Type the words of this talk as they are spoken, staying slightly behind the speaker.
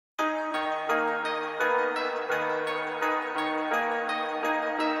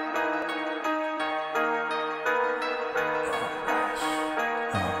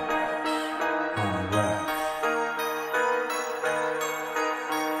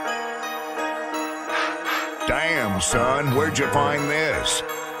Damn, son, where'd you find this?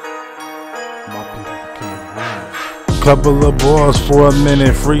 My people can't run. Couple of bars for a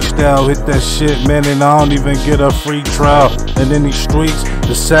minute, freestyle, hit that shit, man, and I don't even get a free trial. And in these streets,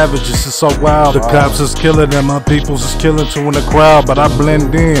 the savages is so wild. The cops is killing them, my peoples is killing too in the crowd. But I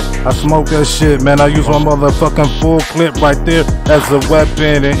blend in, I smoke that shit, man. I use my motherfucking full clip right there as a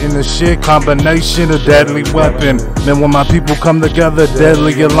weapon. And in the shit, combination, a deadly weapon. Man, when my people come together,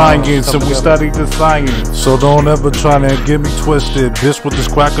 deadly alliance, and we study the science. So don't ever try to get me twisted, bitch, with this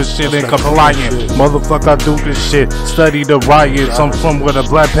cracker shit ain't compliant. Motherfucker, I do this shit. Study the riots, I'm from where the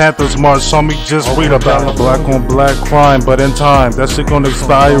Black Panthers march, so me just read about it. Black on black crime, but in time, that shit gonna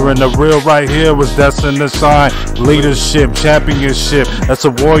expire, and the real right here was destined to shine. Leadership, championship, that's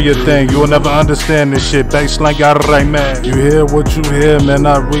a warrior thing, you will never understand this shit. Baseline got it right, man. You hear what you hear, man,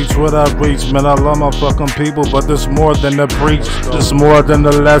 I reach what I reach, man, I love my fucking people, but there's more than the preach, there's more than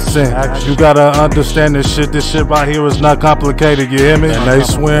the lesson. You gotta understand this shit right here is not complicated, you hear me? And they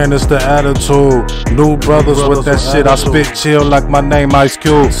swearing it's the attitude, new brothers with that shit. I spit chill like my name Ice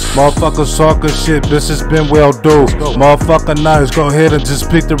Cube. Motherfucker soccer shit, this has been well do. Motherfucker nice, go ahead and just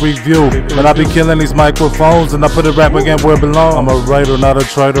pick the review. But I be killing these microphones and I put it rap again where it belongs. I'm a writer, not a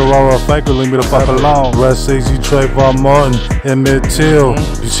traitor or a faker, leave me the fuck alone. Rest easy, Trayvon Martin, Emmett Till.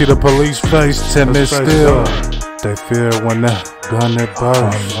 You see the police face, timid still. They fear when the gun it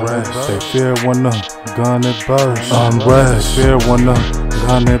bursts. They fear when the gun it bursts. Unrest. Fear when the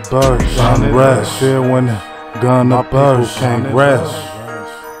gun it bursts. Unrest. Fear when the gun it bursts. Can't rest.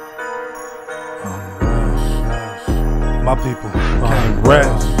 My people can't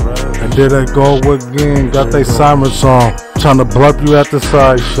rest. And there they go again. Got they sirens on. Tryna blurp you at the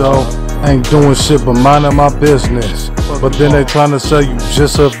sideshow. Ain't doing shit but minding my business. But then they tryna say you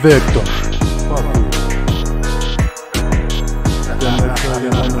just a victim.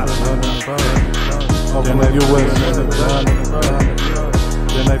 Then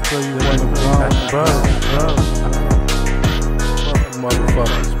they tell you when the gun burns.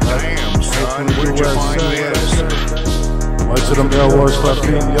 Motherfuckers, Damn, son, where'd you find this? Wait till them Airways start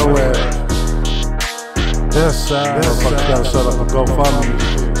beating your ass. This side, motherfuckers gotta shut up and go follow me.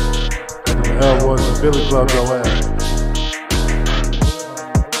 The Airways and Billy Club your ass.